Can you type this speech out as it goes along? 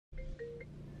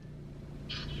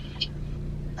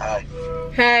Hi.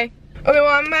 Hey. Okay, well,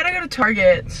 I'm about to go to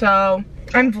Target, so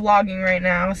I'm vlogging right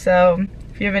now, so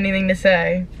if you have anything to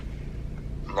say.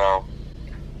 No.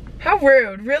 How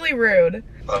rude. Really rude.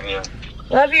 Love you.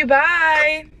 Love you.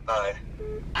 Bye. Bye.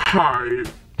 Hi.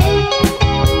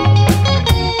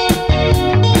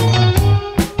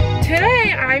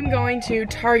 Today, I'm going to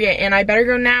Target, and I better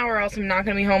go now or else I'm not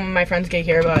going to be home when my friends get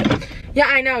here, but yeah,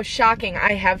 I know, shocking.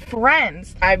 I have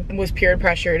friends. I was peer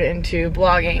pressured into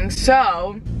vlogging,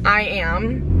 so I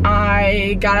am.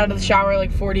 I got out of the shower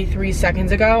like 43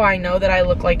 seconds ago. I know that I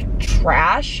look like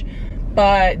trash,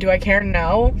 but do I care?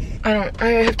 No. I don't.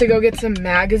 I have to go get some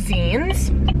magazines.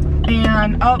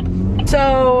 And,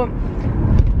 so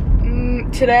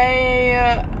today,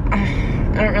 I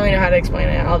don't really know how to explain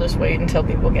it. I'll just wait until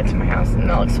people get to my house and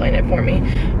they'll explain it for me.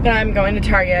 But I'm going to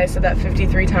Target. I said that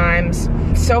 53 times.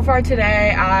 So far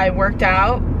today, I worked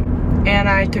out and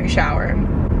I took a shower.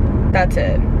 That's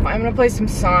it. I'm gonna play some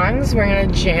songs. We're gonna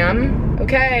jam.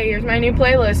 Okay, here's my new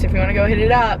playlist if you wanna go hit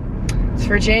it up. It's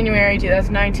for January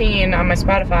 2019 on my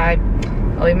Spotify.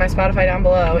 I'll leave my Spotify down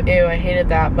below. Ew, I hated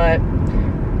that, but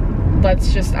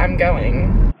I'm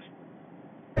going.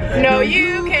 No,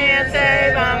 you can't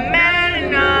save, I'm mad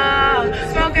enough.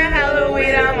 Smoking hella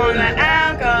weed, I'm on the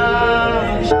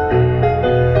alcohol.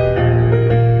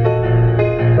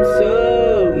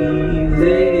 So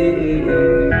easy.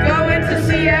 Going to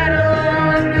Seattle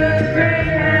on the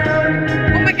Greyhound.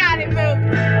 Oh my god, it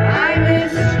moved. I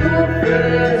miss school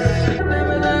first.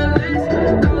 Remember that list?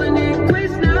 Calling it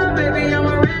quits now, baby, I'm a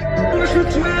wreck. Push for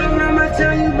 12, I might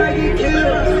tell you, baby,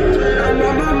 kill. I'm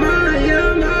on my mind,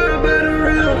 yeah, I'm high by the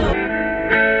real.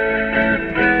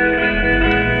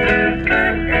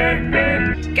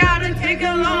 Gotta take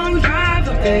a long drive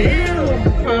up the hill.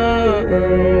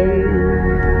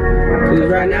 Cause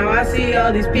right now I see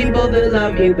all these people that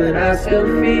love me, but I still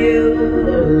feel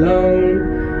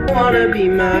alone. I wanna be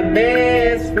my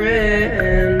best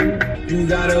friend. You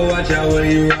gotta watch out when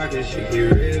you rock this shit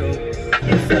get real.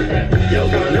 You're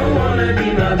gonna wanna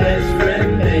be my best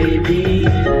friend, baby.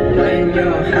 When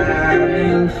you're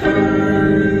having fun.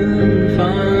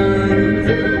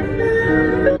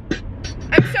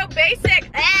 I'm so basic.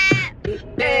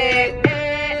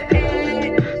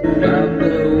 Out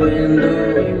the window.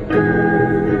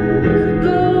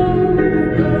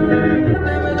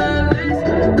 Remember that list?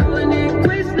 Calling it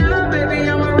quits now, baby,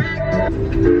 I'm a wreck.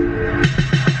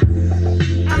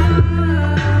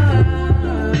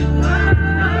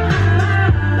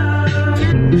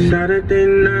 Saturday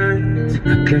night, I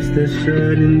guess there's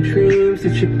certain dreams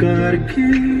that you gotta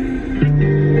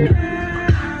keep.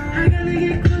 I gotta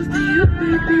get close to you,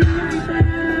 baby.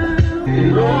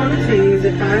 And all the things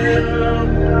that I love,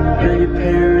 and your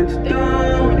parents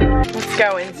don't. Let's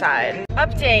go inside.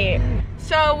 Update.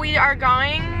 So we are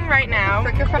going right now.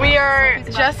 We are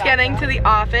just getting to the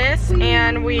office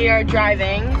and we are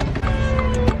driving.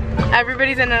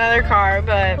 Everybody's in another car,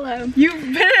 but hello. You've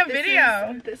been in a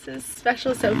video. This is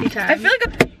special Sophie time. I feel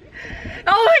like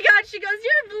oh my god, she goes,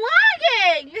 you're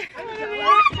vlogging!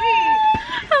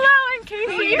 Hello, I'm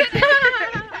Casey.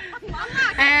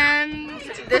 And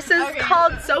this is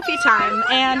called Sophie time.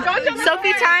 And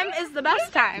Sophie time is the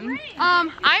best time. I'm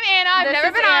Anna, I've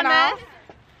never been on this.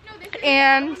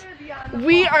 And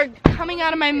we are coming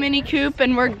out of my Mini Coupe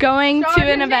and we're going to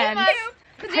an event.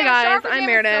 Hey guys, I'm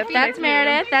Meredith. That's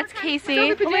Meredith, that's Casey,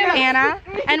 Anna,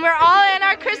 and we're all in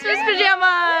our Christmas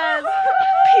pajamas.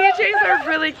 PJs are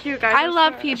really cute, guys. I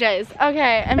love PJs.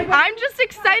 Okay, and I'm just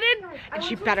excited. And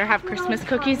she better have Christmas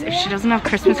cookies. If she doesn't have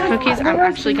Christmas cookies, I'm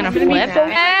actually gonna flip.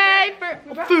 Hey,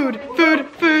 food.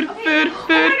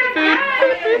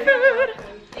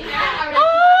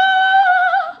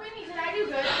 Oh!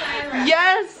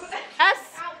 Yes,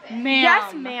 ma'am.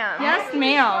 Yes, ma'am. Yes,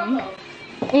 ma'am.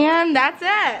 And that's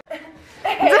it. Oh,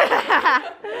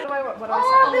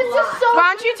 this is so why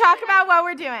don't you talk about what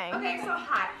we're doing? Okay, so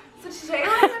hi. So today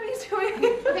we're gonna be doing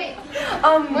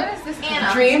what is this?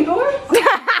 Anna. Dream board? Putting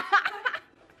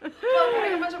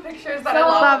a bunch of pictures that I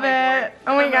love it.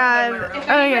 Oh my god.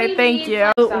 Okay, thank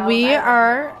you. We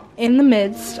are in the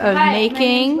midst of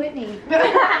making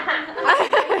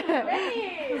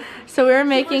so we're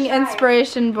making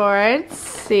inspiration boards.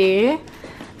 See?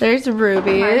 There's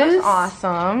Ruby's. That's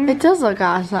awesome. It does look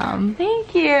awesome.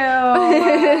 Thank you.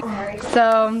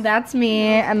 So that's me,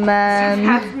 and then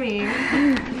That's me.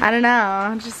 I don't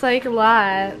know, just like a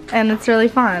lot, and it's really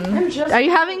fun. Are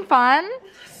you having fun?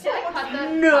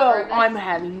 No, I'm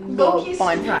having no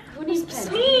fun.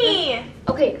 Me.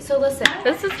 Okay, so listen.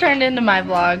 This has turned into my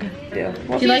vlog. Do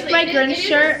you like my Grinch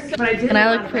shirt? And I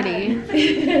look pretty.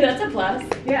 That's a plus.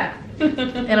 Yeah.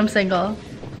 And I'm single.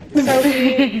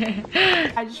 Sophie.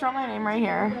 I just wrote my name right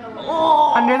here.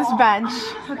 Under this bench.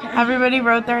 Okay. Everybody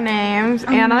wrote their names.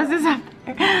 Anna's is up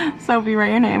there. Sophie,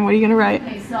 write your name. What are you gonna write?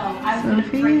 Okay, so I was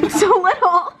Sophie. So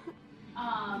little.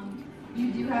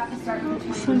 You do have to start with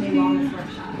the 21-day wellness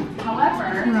workshop.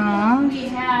 However, we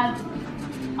have.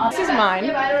 This is mine.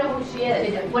 Yeah, but I don't know who she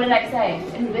is. What did I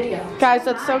say in the video? Guys,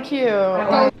 that's so cute.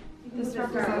 This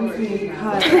represents me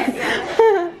because.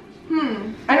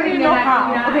 I don't even know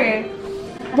how. Okay.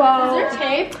 Well, Is there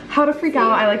tape? how to freak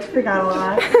out. I like to freak out a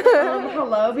lot.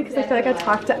 Hello, because I feel like I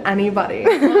talk to anybody.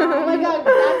 Oh my god,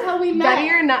 that's how we met. Betty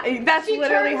or not, that's She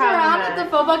literally turns how around we at the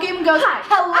met. football game and goes,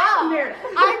 hello, Meredith.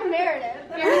 I'm Meredith.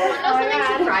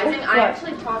 Something surprising, I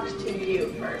actually talked to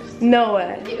you first. No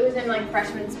way. It was in like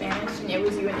freshman Spanish and it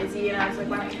was you and Izzy and I was like,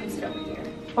 why don't you come sit over here?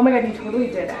 Oh my god, you totally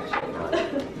did actually.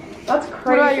 That's crazy.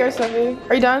 What about yours, Sophie?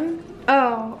 Are you done?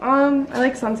 Oh, I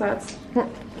like sunsets.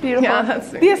 Beautiful. Yeah, that's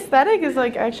the aesthetic is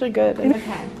like actually good.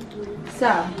 Okay,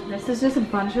 so this is just a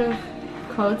bunch of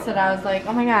quotes that I was like,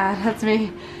 oh my god, that's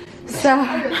me. So,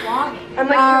 I'm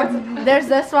like, there's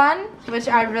this one, which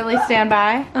I really stand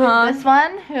by. This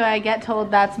one, who I get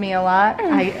told that's me a lot.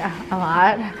 A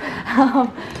lot.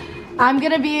 I'm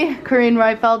gonna be Corinne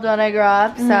Reufeld when I grow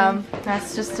up, so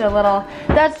that's just a little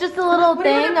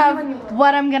thing of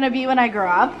what I'm gonna be when I grow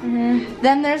up.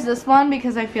 Then there's this one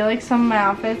because I feel like some of my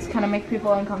outfits kind of make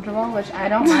people uncomfortable, which I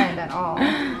don't mind at all.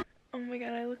 Oh my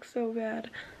god, I look so bad.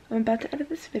 I'm about to edit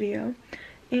this video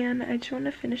and I just want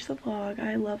to finish the vlog.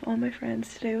 I love all my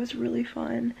friends. Today was really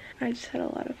fun. I just had a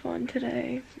lot of fun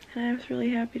today and I was really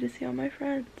happy to see all my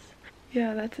friends.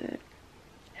 Yeah, that's it.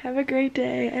 Have a great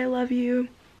day. I love you.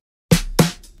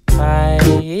 Why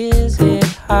is it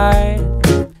hard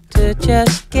to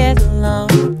just get along?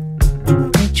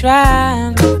 We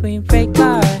try but we break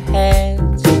our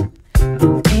heads.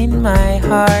 In my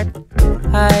heart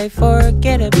I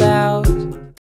forget about